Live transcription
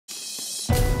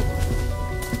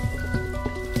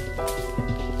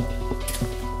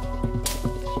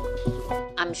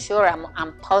I'm sure,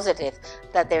 I'm positive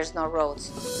that there's no roads.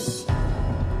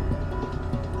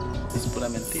 Es pura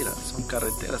mentira, son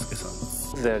carreteras que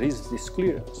son. There is this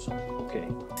clearance, okay.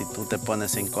 Si tú te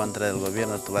pones en contra del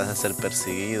gobierno, tú vas a ser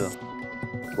perseguido.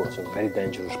 It was a very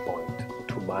dangerous point,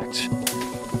 too much.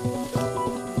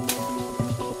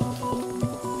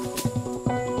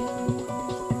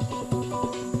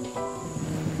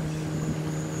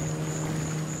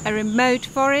 A remote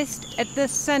forest at the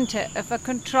center of a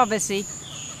controversy.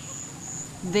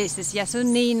 This is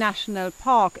Yasuní National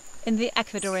Park in the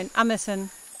Ecuadorian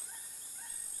Amazon.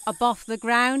 Above the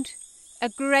ground, a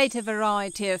greater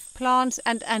variety of plants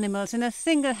and animals in a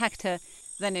single hectare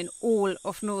than in all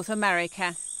of North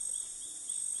America.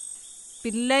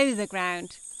 Below the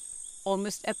ground,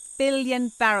 almost 1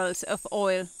 billion barrels of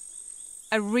oil,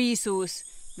 a resource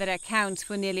that accounts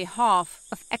for nearly half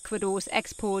of Ecuador's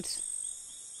exports.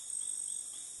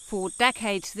 For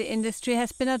decades, the industry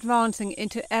has been advancing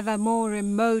into ever more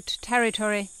remote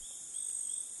territory.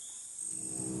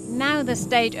 Now the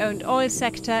state-owned oil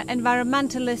sector,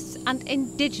 environmentalists and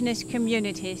indigenous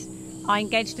communities are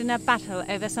engaged in a battle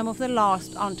over some of the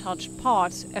last untouched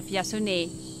parts of Yasuní.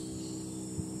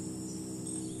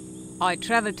 I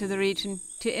travelled to the region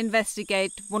to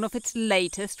investigate one of its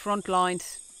latest front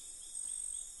lines.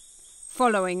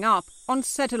 Following up on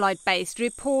satellite-based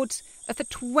reports of a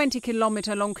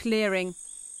 20-kilometre-long clearing,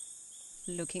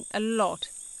 looking a lot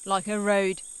like a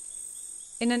road,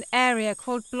 in an area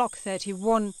called Block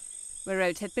 31, where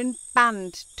roads had been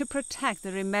banned to protect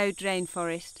the remote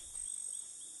rainforest.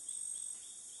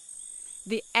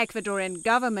 The Ecuadorian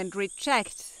government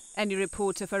rejects any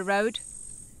reports of a road.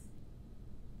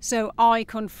 So I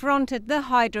confronted the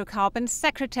Hydrocarbon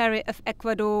Secretary of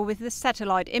Ecuador with the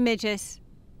satellite images.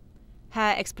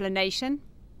 Her explanation?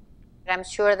 I'm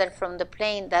sure that from the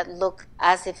plane that looked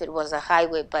as if it was a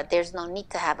highway, but there's no need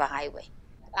to have a highway.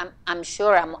 I'm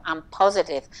sure, I'm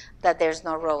positive that there's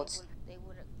no roads.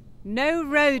 No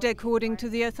road, according to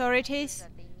the authorities.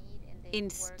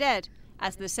 Instead,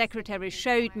 as the secretary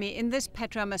showed me in this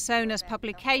Petroamazonas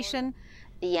publication,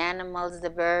 the animals, the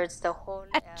birds, the whole...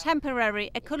 a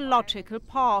temporary ecological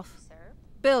path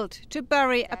built to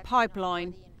bury a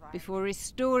pipeline before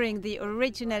restoring the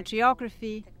original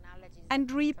geography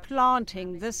and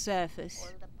replanting the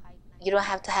surface. You don't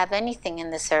have to have anything in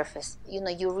the surface.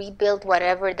 You rebuild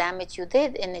whatever damage you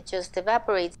did and it just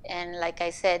evaporates. And like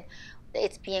I said,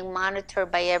 it's being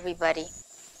monitored by everybody.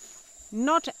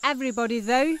 Not everybody,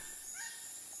 though.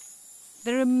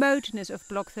 The remoteness of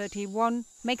Block 31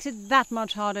 makes it that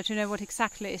much harder to know what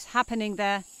exactly is happening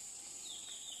there.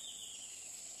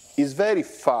 It's very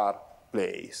far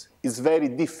place. It's very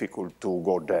difficult to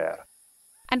go there.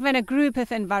 And when a group of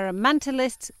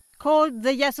environmentalists called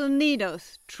the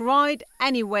Yasunidos tried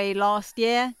anyway last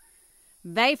year,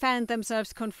 they found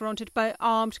themselves confronted by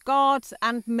armed guards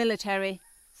and military,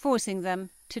 forcing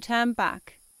them to turn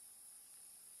back.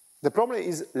 The problem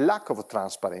is lack of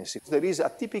transparency. There is a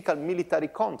typical military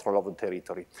control of the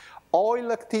territory.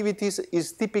 Oil activities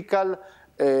is typical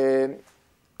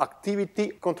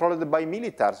activity controlled by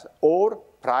militaries or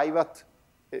private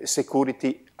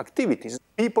security activities.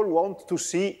 People want to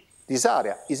see this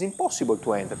area. It's impossible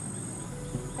to enter.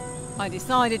 I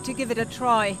decided to give it a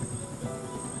try.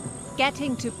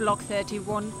 Getting to Block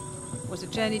 31 was a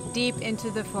journey deep into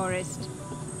the forest.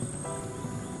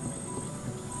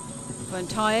 For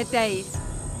entire days,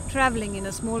 travelling in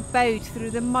a small boat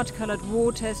through the mud-coloured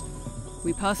waters,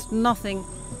 we passed nothing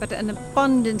but an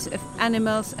abundance of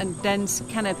animals and dense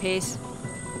canopies.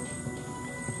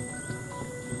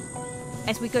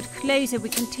 As we got closer, we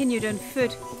continued on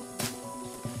foot.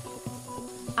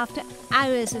 After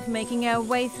hours of making our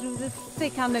way through the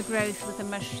thick undergrowth with a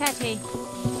machete,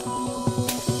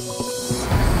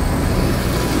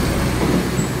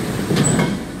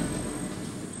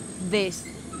 this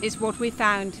is what we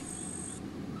found.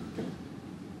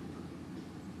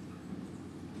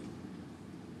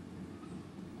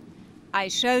 I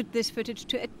showed this footage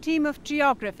to a team of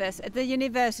geographers at the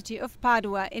University of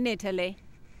Padua in Italy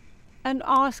and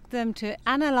asked them to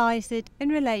analyze it in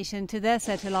relation to their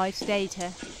satellite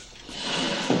data.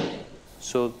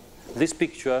 So this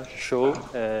picture shows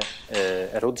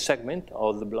a road segment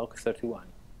of the Block 31.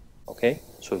 Okay,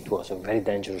 so it was a very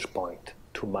dangerous point,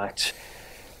 too much.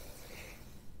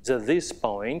 So this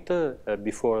point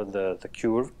before the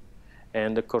curve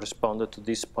and corresponded to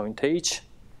this point H,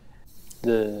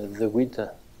 the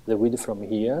width from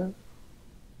here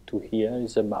to here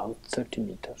is about 30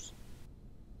 meters.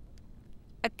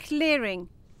 A clearing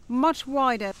much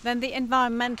wider than the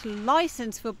environmental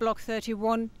license for Block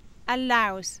 31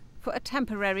 allows for a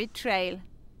temporary trail.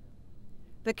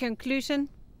 The conclusion?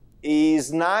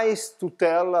 It's nice to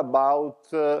tell about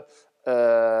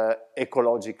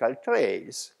ecological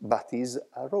trails, but it's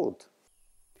a road.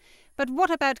 But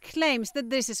what about claims that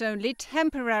this is only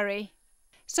temporary?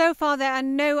 So far there are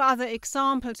no other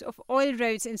examples of oil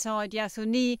roads inside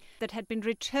Yasuni that had been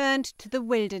returned to the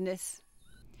wilderness.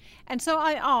 And so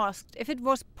I asked if it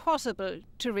was possible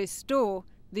to restore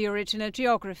the original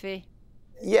geography.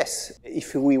 Yes,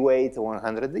 if we wait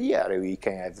 100 years, we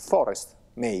can have forest,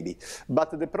 maybe.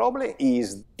 But the problem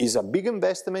is a big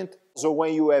investment. So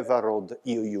when you have a road,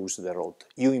 you use the road,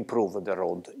 you improve the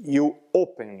road, you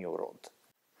open your road.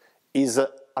 It's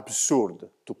absurd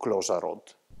to close a road.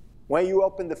 When you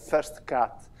open the first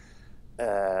cut,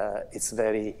 it's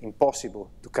very impossible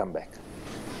to come back.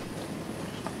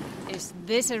 Is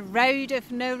this a road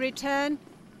of no return?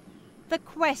 The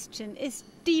question is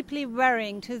deeply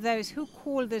worrying to those who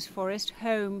call this forest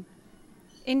home.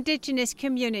 Indigenous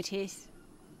communities,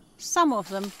 some of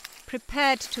them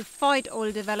prepared to fight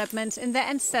oil developments in their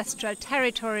ancestral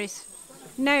territories,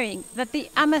 knowing that the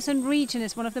Amazon region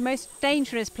is one of the most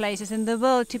dangerous places in the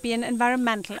world to be an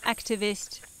environmental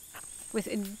activist, with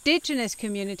indigenous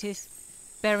communities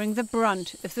bearing the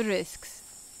brunt of the risks.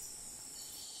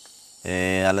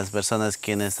 A las personas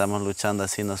quienes estamos luchando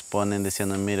así nos ponen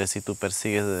diciendo, mire, si tú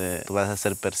persigues, tú vas a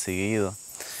ser perseguido.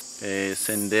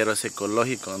 Senderos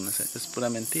ecológicos, es pura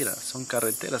mentira, son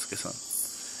carreteras que son.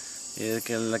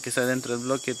 Que la que está dentro del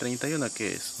bloque 31,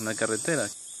 que es una carretera.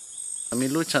 Mi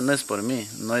lucha no es por mí,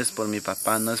 no es por mi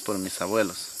papá, no es por mis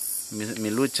abuelos.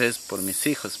 Mi lucha es por mis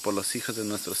hijos, por los hijos de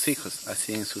nuestros hijos,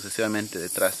 así sucesivamente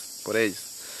detrás, por ellos.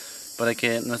 Para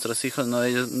que nuestros hijos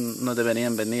ellos no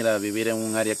deberían venir a vivir en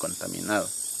un área contaminado.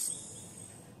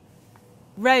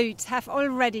 Roads have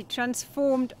already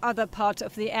transformed other parts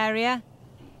of the area.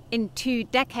 In 2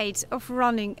 decades of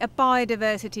running a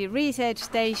biodiversity research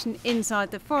station inside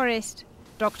the forest,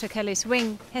 Dr. Kelly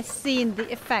Swing has seen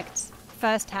the effects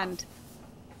firsthand.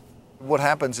 What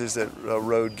happens is that a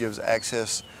road gives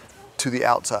access to the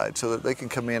outside so that they can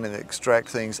come in and extract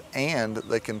things and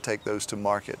they can take those to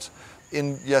markets.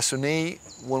 In Yasuni,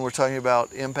 when we're talking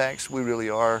about impacts, we really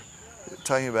are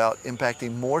talking about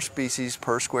impacting more species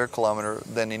per square kilometer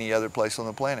than any other place on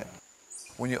the planet.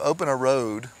 When you open a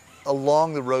road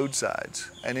along the roadsides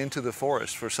and into the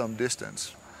forest for some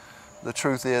distance, the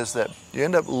truth is that you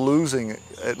end up losing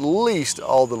at least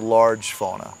all the large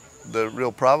fauna. The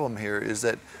real problem here is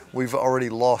that we've already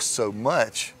lost so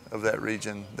much of that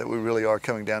region that we really are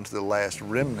coming down to the last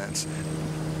remnants.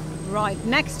 Right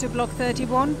next to Block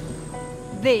 31,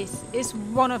 this is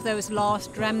one of those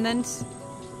last remnants.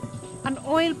 An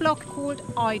oil block called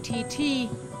ITT,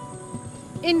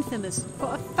 infamous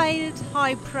for a failed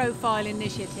high-profile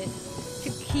initiative to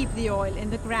keep the oil in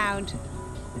the ground.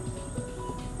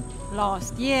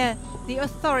 Last year, the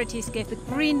authorities gave the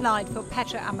green light for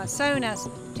PetroAmazonas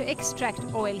to extract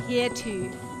oil here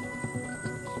too,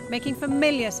 making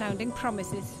familiar-sounding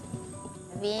promises.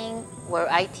 Being where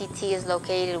ITT is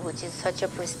located, which is such a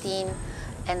pristine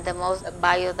and the most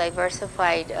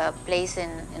biodiversified place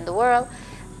in the world,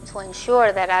 to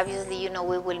ensure that obviously,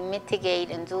 we will mitigate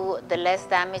and do the less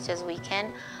damage as we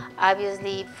can.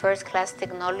 Obviously, first-class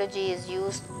technology is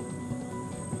used.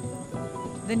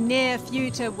 The near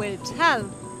future will tell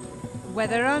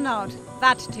whether or not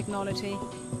that technology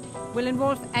will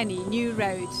involve any new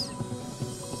roads.